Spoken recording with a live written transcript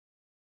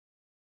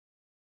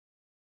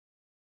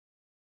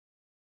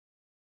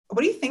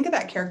what do you think of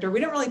that character? We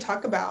didn't really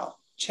talk about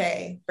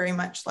Che very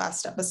much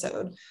last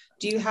episode.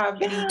 Do you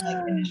have any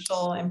like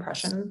initial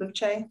impressions of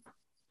Che?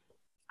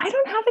 I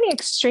don't have any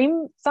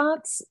extreme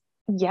thoughts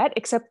yet,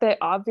 except that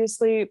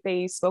obviously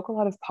they smoke a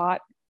lot of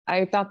pot.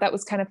 I thought that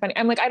was kind of funny.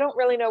 I'm like, I don't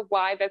really know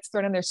why that's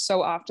thrown in there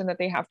so often, that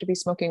they have to be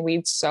smoking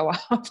weed so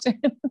often.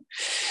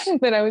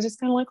 That I was just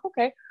kind of like,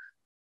 okay,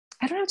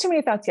 I don't have too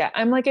many thoughts yet.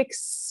 I'm like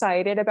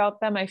excited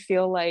about them. I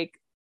feel like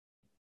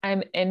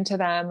I'm into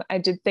them. I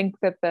did think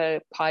that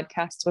the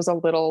podcast was a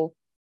little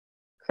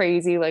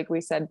crazy, like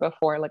we said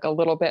before, like a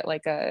little bit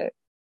like a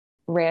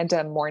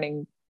random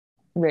morning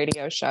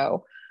radio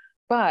show.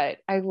 But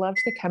I loved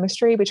the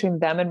chemistry between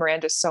them and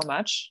Miranda so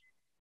much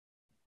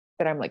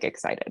that I'm like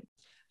excited.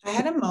 I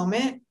had a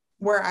moment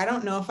where I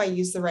don't know if I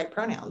used the right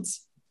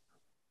pronouns.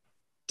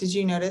 Did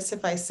you notice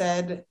if I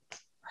said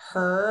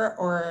her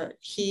or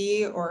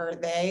he or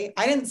they?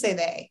 I didn't say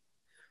they.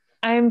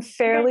 I'm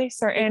fairly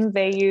certain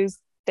they use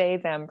they,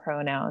 them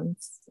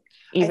pronouns,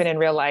 even in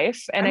real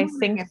life. And I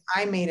think if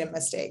I made a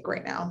mistake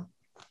right now.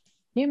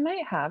 You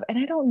might have. And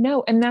I don't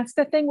know. And that's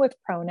the thing with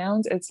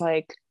pronouns. It's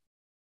like,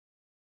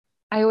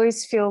 I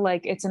always feel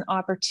like it's an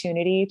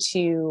opportunity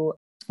to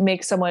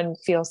make someone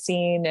feel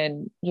seen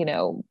and, you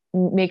know,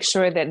 make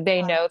sure that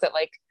they know that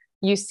like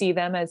you see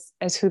them as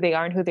who they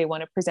are and who they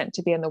want to present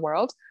to be in the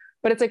world.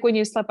 But it's like when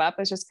you slip up,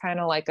 it's just kind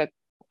of like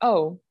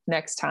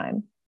next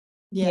time,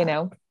 you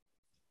know,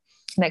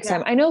 next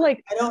time. I know,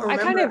 like, I don't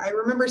remember. I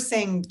remember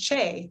saying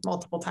Che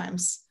multiple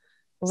times.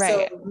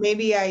 Right. So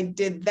maybe I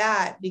did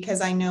that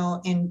because I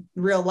know in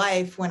real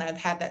life, when I've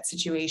had that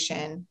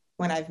situation,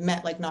 when I've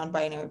met like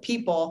non-binary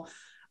people,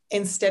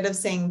 instead of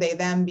saying they,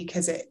 them,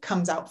 because it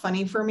comes out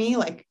funny for me,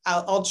 like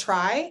I'll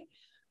try,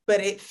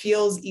 but it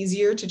feels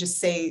easier to just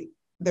say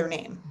their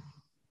name.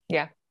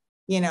 Yeah.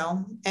 You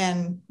know,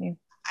 and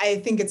I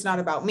think it's not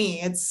about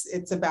me.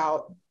 It's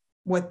about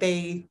what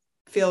they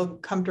feel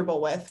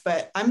comfortable with,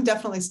 but I'm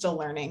definitely still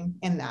learning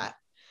in that.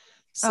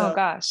 So. Oh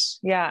gosh.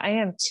 Yeah, I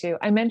am too.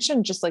 I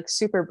mentioned just like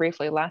super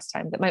briefly last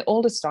time that my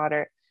oldest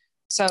daughter,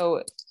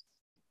 so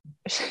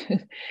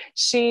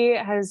she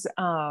has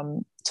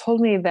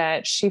told me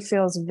that she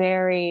feels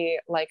very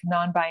like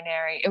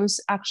non-binary. It was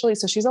actually,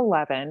 so she's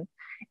 11.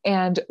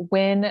 And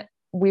when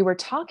we were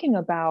talking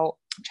about,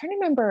 I'm trying to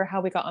remember how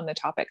we got on the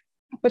topic,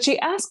 but she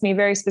asked me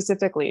very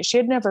specifically, she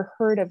had never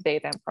heard of they,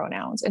 them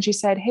pronouns. And she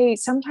said, hey,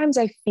 sometimes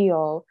I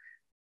feel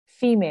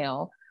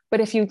female, but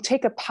if you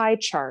take a pie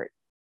chart,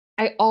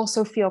 I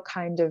also feel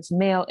kind of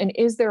male. And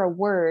is there a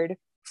word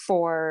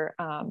for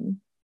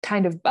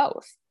kind of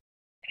both?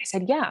 I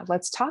said, yeah,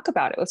 let's talk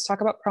about it. Let's talk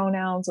about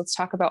pronouns. Let's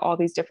talk about all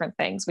these different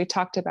things. We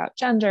talked about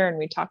gender and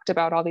we talked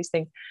about all these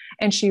things.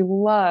 And she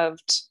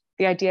loved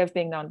the idea of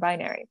being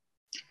non-binary.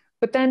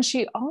 But then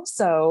she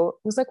also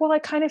was like, well, I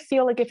kind of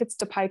feel like if it's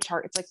the pie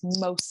chart, it's like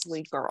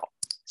mostly girl.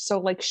 So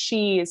like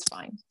she is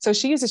fine. So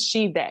she uses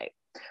she, they,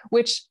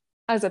 which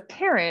as a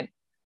parent,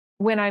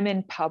 when I'm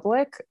in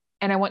public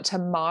and I want to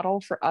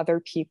model for other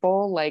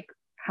people, like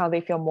how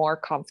they feel more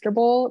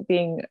comfortable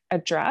being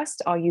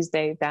addressed, I'll use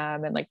they,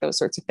 them, and like those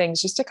sorts of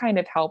things just to kind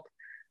of help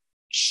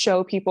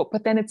show people.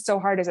 But then it's so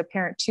hard as a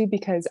parent too,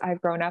 because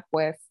I've grown up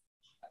with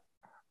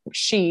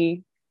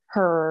she,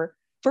 her,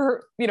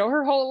 for, you know,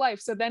 her whole life.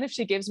 So then if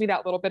she gives me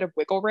that little bit of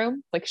wiggle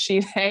room, like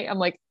she, they, I'm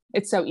like,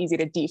 it's so easy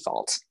to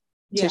default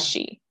to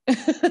she.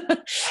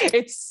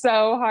 It's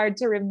so hard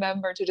to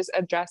remember to just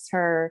address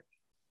her,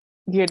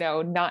 you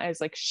know, not as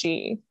like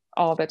she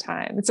all the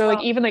time. So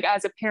like, even like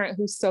as a parent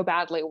who so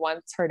badly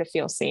wants her to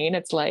feel seen,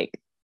 it's like,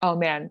 oh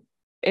man,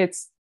 it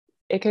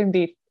can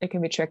be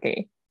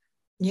tricky.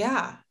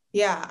 Yeah.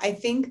 I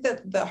think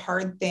that the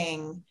hard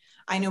thing,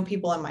 I know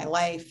people in my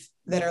life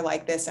that are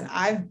like this, and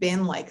I've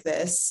been like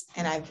this,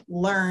 and I've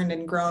learned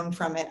and grown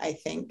from it, I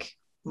think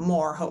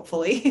more,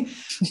 hopefully.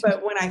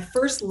 But when I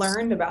first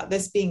learned about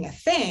this being a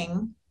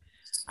thing,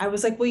 I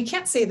was like, well, you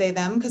can't say they,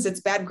 them, because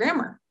it's bad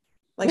grammar.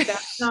 Like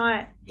that's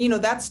not, you know,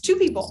 that's two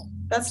people.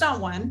 That's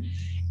not one.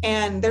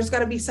 And there's got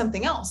to be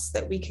something else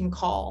that we can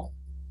call,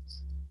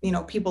 you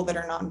know, people that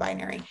are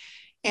non-binary.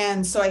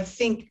 And so I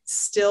think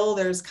still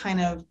there's kind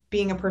of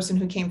being a person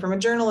who came from a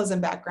journalism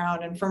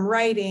background and from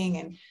writing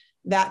and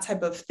that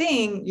type of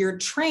thing, you're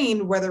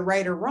trained, whether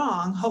right or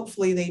wrong.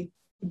 Hopefully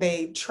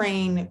they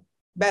train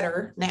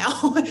better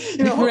now,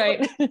 you know,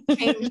 right.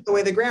 Change the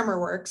way the grammar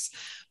works.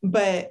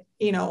 But,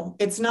 you know,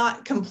 it's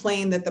not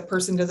complain that the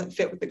person doesn't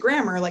fit with the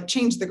grammar, like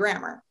change the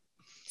grammar.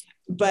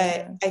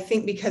 But I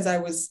think because I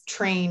was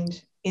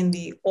trained in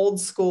the old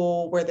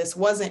school where this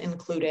wasn't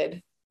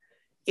included,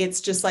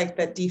 it's just like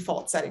the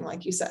default setting,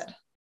 like you said.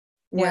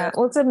 Yeah.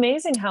 Well, it's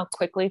amazing how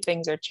quickly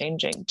things are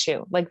changing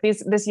too. Like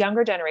this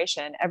younger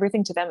generation,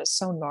 everything to them is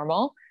so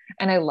normal.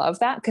 And I love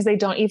that because they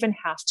don't even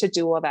have to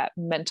do all that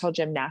mental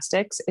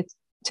gymnastics. It's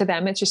to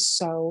them, it's just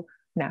so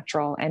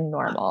natural and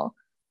normal.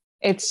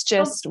 It's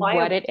just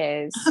what it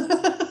is.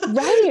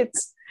 Right.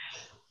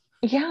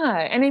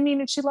 Yeah. And I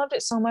mean, she loved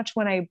it so much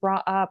when I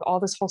brought up all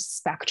this whole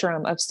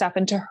spectrum of stuff.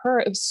 And to her,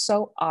 it was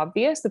so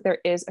obvious that there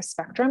is a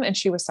spectrum and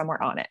she was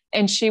somewhere on it.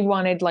 And she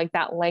wanted like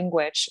that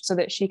language so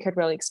that she could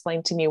really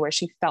explain to me where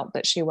she felt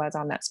that she was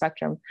on that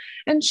spectrum.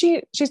 And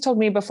she's told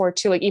me before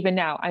too, like even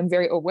now, I'm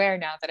very aware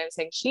now that I'm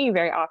saying she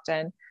very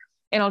often,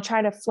 and I'll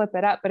try to flip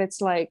it up, but it's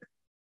like,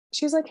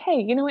 she's like, hey,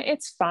 you know what?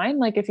 It's fine.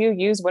 Like if you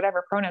use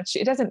whatever pronouns,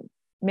 it doesn't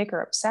make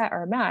her upset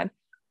or mad.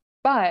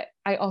 But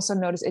I also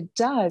notice it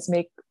does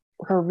make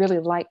her really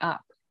light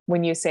up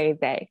when you say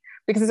they,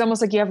 because it's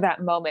almost like you have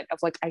that moment of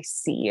like, I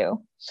see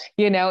you,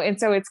 you know? And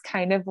so it's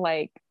kind of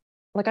like,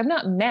 I'm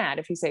not mad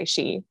if you say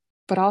she,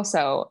 but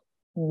also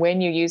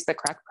when you use the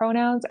correct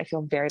pronouns, I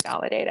feel very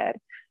validated.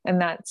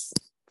 And that's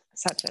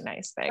such a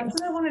nice thing.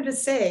 That's what I wanted to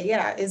say.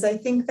 Yeah. Is I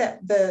think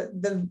that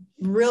the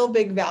real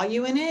big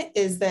value in it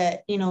is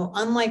that, you know,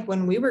 unlike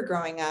when we were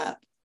growing up,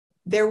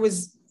 there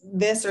was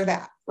this or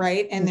that,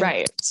 right? And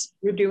right.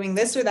 You're doing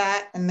this or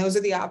that, and those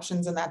are the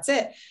options, and that's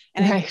it.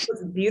 And right. I think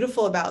what's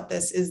beautiful about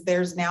this is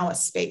there's now a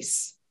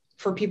space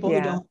for people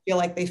who don't feel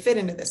like they fit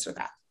into this or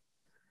that.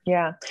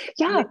 Yeah.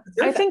 Yeah.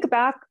 I think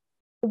back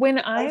when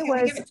I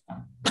was,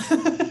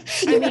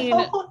 I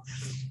mean,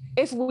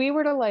 if we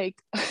were to like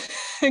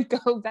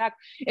go back,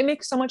 it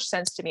makes so much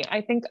sense to me. I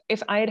think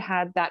if I had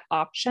had that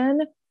option,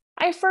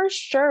 I for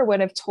sure would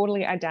have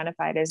totally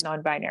identified as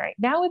non-binary.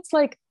 Now it's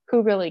like,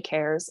 who really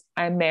cares?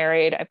 I'm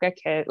married. I've got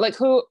kids. Like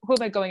who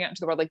am I going out into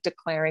the world, like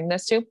declaring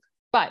this to?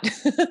 But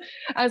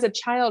as a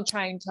child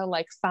trying to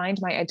like find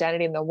my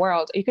identity in the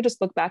world, you could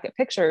just look back at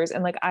pictures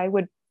and like, I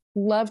would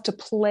love to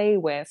play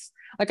with,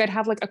 like I'd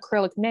have like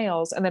acrylic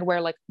nails and then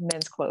wear like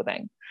men's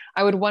clothing.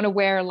 I would want to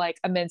wear like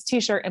a men's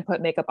t-shirt and put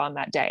makeup on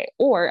that day.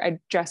 Or I'd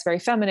dress very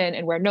feminine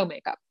and wear no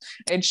makeup.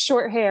 I had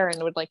short hair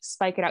and would like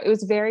spike it out. It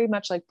was very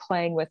much like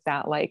playing with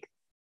that like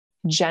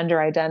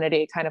gender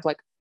identity, kind of like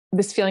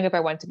this feeling of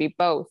I want to be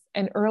both.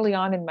 And early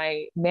on in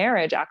my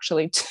marriage,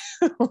 actually, too,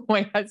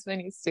 my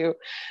husband used to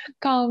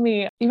call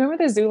me, you remember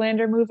the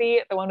Zoolander movie,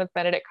 the one with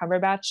Benedict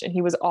Cumberbatch, and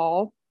he was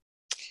all,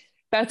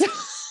 that's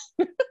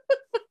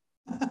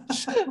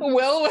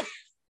Will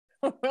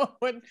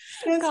would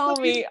call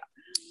me,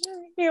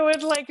 he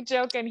would like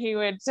joke and he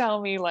would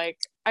tell me like,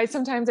 I'd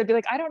be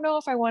like, I don't know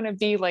if I want to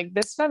be like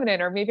this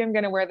feminine, or maybe I'm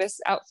going to wear this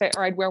outfit,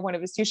 or I'd wear one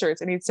of his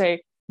t-shirts. And he'd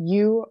say,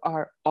 you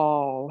are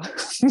all.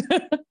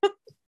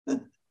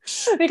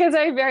 Because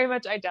I very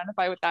much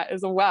identify with that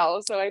as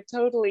well. So I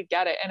totally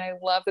get it. And I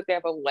love that they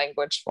have a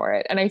language for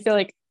it. And I feel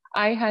like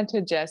I had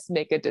to just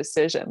make a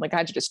decision. Like I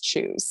had to just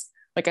choose.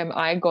 Like, am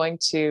I going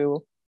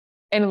to,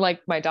 and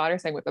like my daughter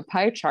saying with the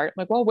pie chart,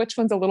 like, well, which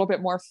one's a little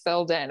bit more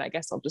filled in? I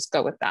guess I'll just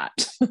go with that.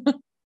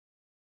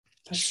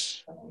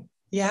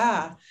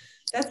 Yeah.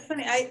 That's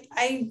funny.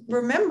 I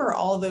remember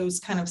all those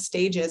kind of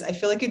stages. I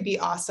feel like it'd be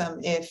awesome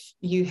if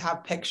you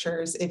have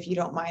pictures, if you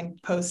don't mind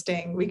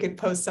posting, we could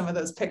post some of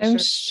those pictures. I'm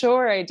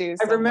sure I do.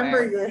 I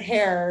remember your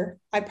hair.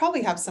 I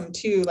probably have some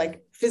too,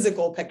 like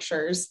physical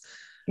pictures.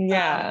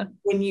 Yeah.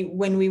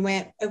 When we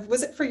went,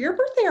 was it for your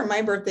birthday or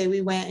my birthday?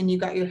 We went and you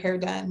got your hair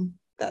done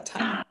that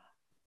time.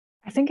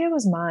 I think it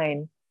was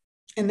mine.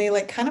 And they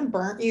like kind of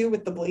burnt you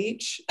with the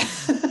bleach.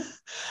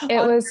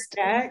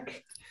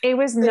 It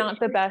was not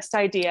the best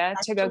idea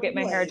to go get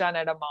my hair done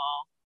at a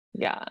mall.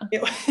 Yeah. It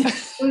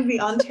was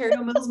the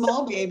Ontario Mills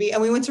Mall, baby.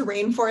 And we went to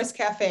Rainforest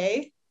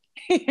Cafe.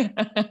 Yeah.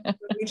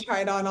 We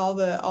tried on all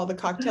the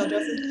cocktail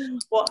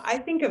dresses. Well, I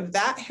think of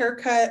that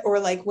haircut, or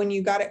like when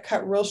you got it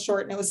cut real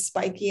short and it was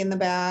spiky in the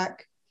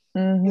back.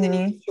 Mm-hmm. And then you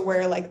used to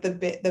wear like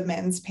the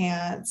men's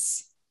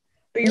pants.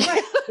 But you're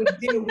right.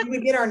 We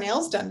would get our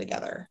nails done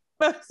together.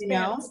 You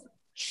know?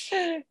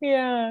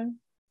 Yeah.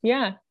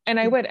 Yeah. And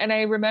I would. And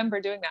I remember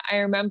doing that. I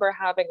remember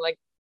having like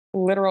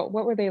literal,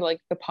 what were they,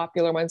 like the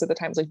popular ones at the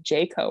time, like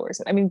Jayco or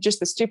something. I mean, just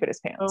the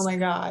stupidest pants. Oh my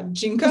God.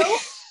 Jinko?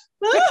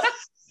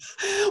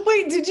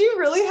 Wait, did you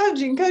really have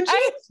Jinko jeans?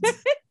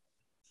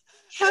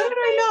 How did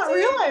I not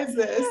realize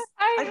this?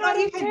 I thought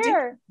you had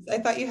hair. I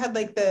thought you had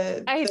like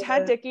I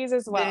had Dickies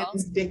as well.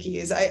 Men's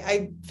Dickies.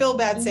 I feel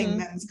bad saying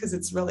men's because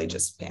it's really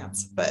just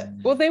pants, but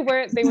well, they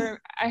were,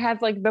 I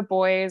had like the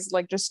boys,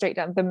 like just straight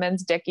down the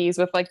men's Dickies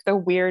with like the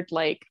weird,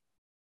 like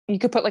you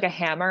could put like a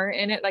hammer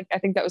in it. Like, I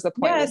think that was the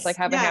point, was like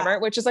have a hammer,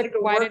 which is like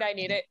why did I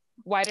need it?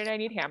 Why did I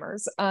need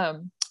hammers?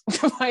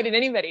 Why did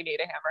anybody need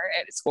a hammer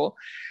at school?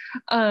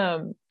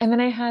 And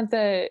then I had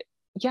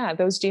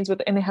those jeans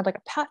and they had like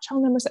a patch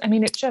on them. I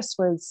mean,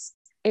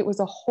 it was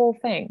a whole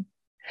thing.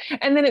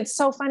 And then it's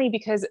so funny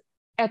because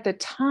at the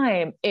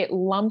time it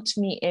lumped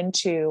me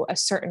into a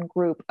certain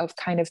group of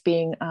kind of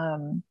being,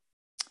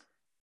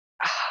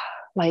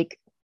 like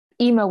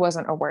emo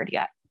wasn't a word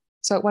yet.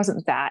 So it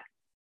wasn't that.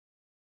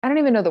 I don't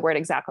even know the word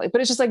exactly,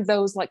 but it's just like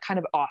those like kind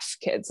of off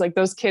kids, like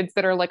those kids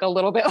that are like a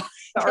little bit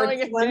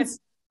going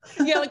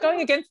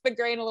against the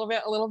grain a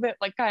little bit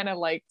like kind of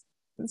like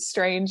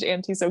strange,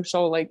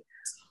 antisocial, like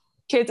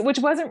kids, which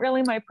wasn't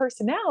really my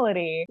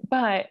personality,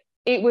 but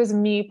it was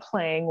me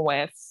playing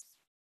with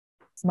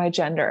my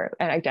gender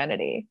and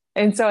identity.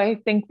 And so I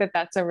think that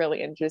that's a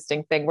really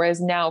interesting thing. Whereas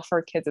now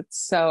for kids, it's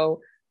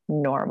so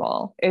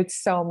normal. It's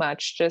so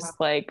much just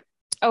like,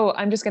 oh,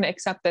 I'm just going to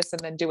accept this and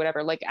then do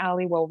whatever. Like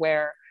Allie will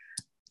wear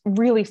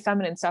really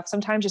feminine stuff,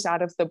 sometimes just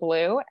out of the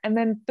blue. And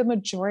then the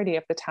majority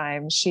of the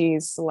time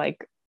she's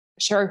like,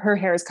 sure, her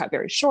hair is cut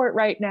very short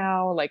right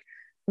now. Like,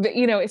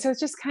 you know, so it's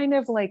just kind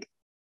of like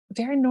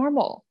very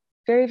normal,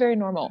 very, very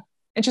normal.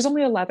 And she's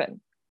only 11.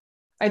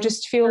 I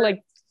just feel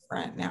like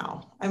different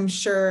now. I'm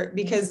sure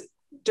because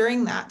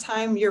during that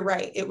time, you're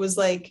right. It was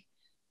like,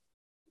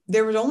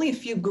 there was only a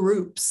few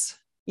groups,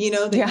 you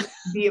know, that you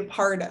could be a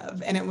part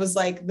of. And it was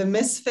like the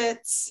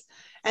misfits.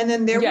 And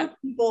then there were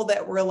people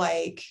that were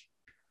like,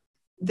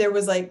 there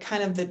was like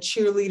kind of the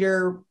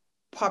cheerleader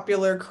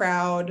popular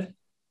crowd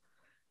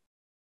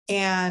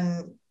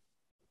and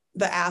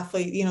the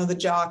athlete, you know, the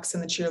jocks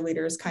and the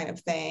cheerleaders kind of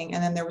thing.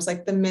 And then there was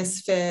like the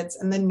misfits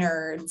and the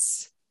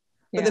nerds,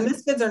 but the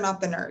misfits are not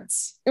the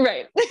nerds.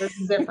 Right. There's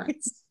a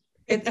difference.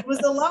 It was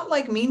a lot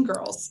like Mean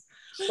Girls,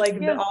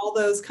 like all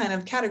those kind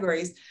of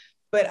categories.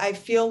 But I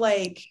feel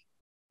like,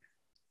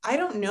 I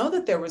don't know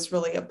that there was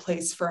really a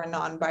place for a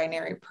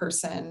non-binary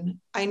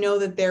person. I know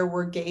that there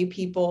were gay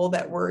people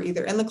that were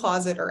either in the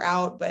closet or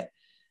out, but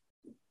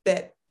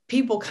that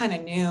people kind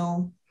of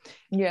knew.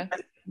 Yeah.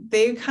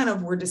 They kind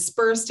of were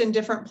dispersed in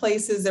different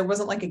places. There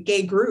wasn't like a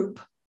gay group,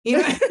 you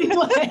know,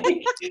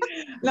 like,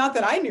 not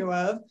that I knew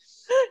of,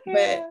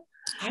 but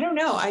I don't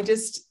know.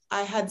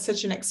 I had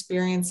such an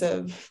experience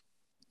of,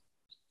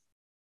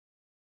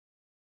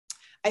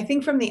 I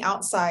think from the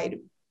outside,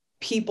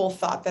 people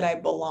thought that I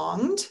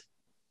belonged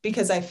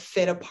because I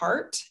fit a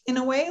part in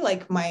a way.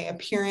 Like my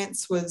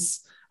appearance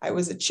was, I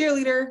was a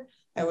cheerleader.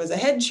 I was a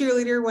head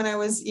cheerleader when I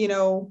was, you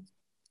know,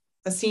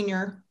 a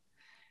senior,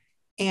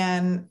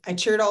 and I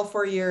cheered all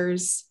 4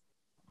 years,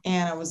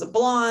 and I was a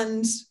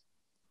blonde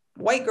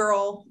white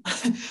girl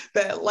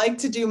that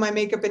liked to do my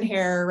makeup and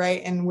hair,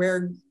 right, and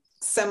wear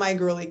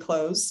semi-girly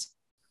clothes.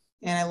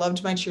 And I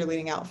loved my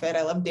cheerleading outfit.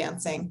 I loved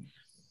dancing.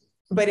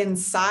 But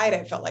inside,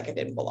 I felt like I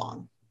didn't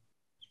belong.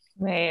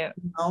 Right.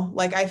 You know?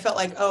 Like I felt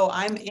like, oh,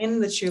 I'm in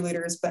the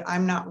cheerleaders, but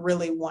I'm not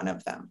really one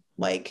of them.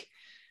 Like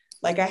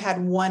I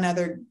had one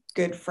other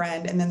good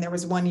friend, and then there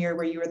was one year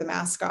where you were the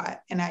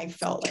mascot, and I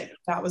felt like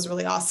that was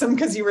really awesome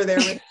because you were there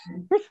with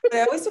me. But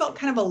I always felt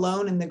kind of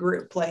alone in the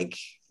group. Like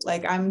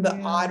I'm the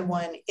odd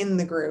one in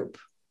the group.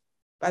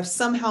 I've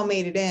somehow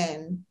made it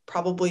in,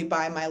 probably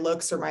by my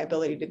looks or my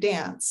ability to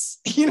dance.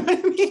 You know what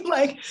I mean?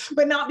 Like,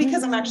 but not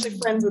because I'm actually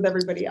friends with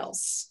everybody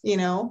else, you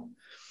know?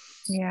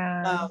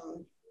 Yeah.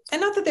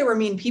 And not that they were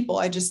mean people.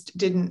 I just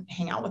didn't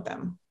hang out with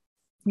them.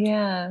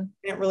 Yeah.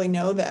 I didn't really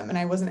know them, and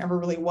I wasn't ever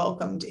really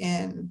welcomed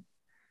in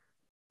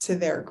to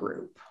their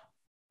group.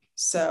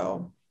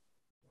 So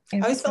I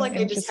always felt like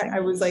I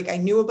was like, I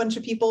knew a bunch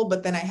of people,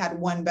 but then I had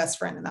one best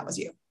friend, and that was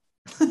you.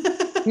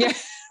 Yeah.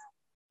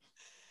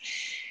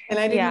 And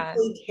I didn't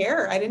really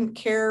care. I didn't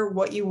care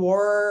what you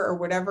wore or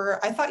whatever.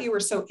 I thought you were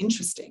so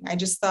interesting. I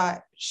just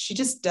thought she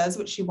just does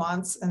what she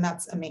wants, and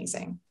that's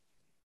amazing.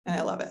 And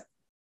I love it.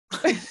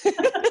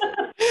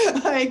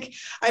 Like,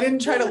 I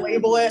didn't try to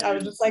label it. I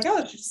was just like,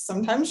 oh,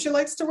 sometimes she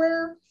likes to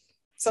wear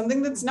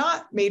something that's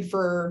not made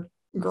for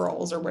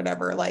girls or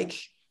whatever. Like,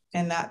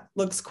 and that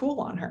looks cool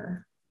on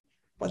her.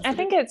 I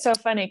think it's so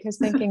funny because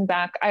thinking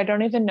back, I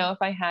don't even know if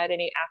I had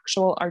any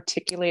actual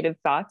articulated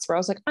thoughts where I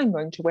was like, I'm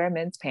going to wear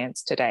men's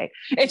pants today.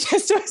 It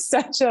just was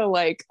such a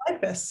like, I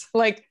like this.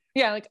 Like,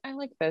 yeah, like I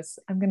like this.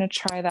 I'm going to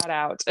try that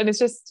out. And it's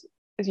just,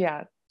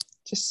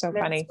 just so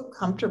funny. So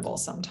comfortable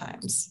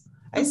sometimes.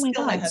 Oh my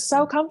God,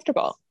 so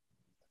comfortable.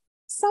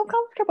 So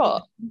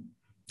comfortable.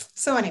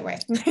 So anyway,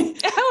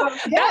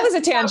 that was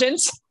a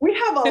tangent. We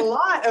have a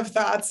lot of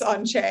thoughts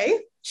on Che,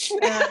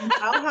 and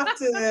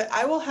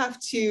I will have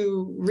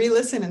to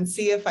re-listen and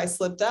see if I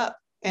slipped up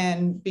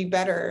and be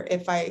better.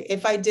 If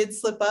I did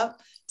slip up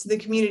to the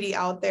community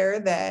out there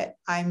that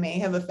I may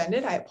have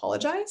offended, I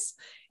apologize.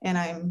 And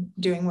I'm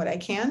doing what I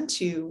can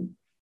to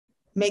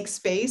make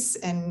space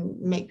and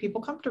make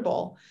people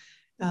comfortable,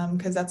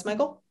 because that's my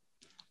goal.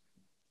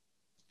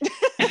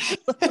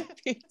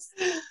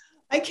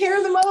 I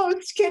care the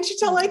most. Can't you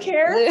tell I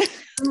care?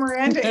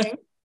 Miranda-ing.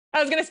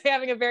 I was going to say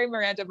having a very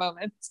Miranda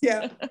moment.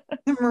 Yeah.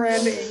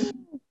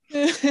 Miranda-ing.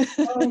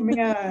 Oh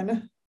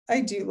man.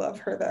 I do love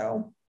her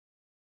though.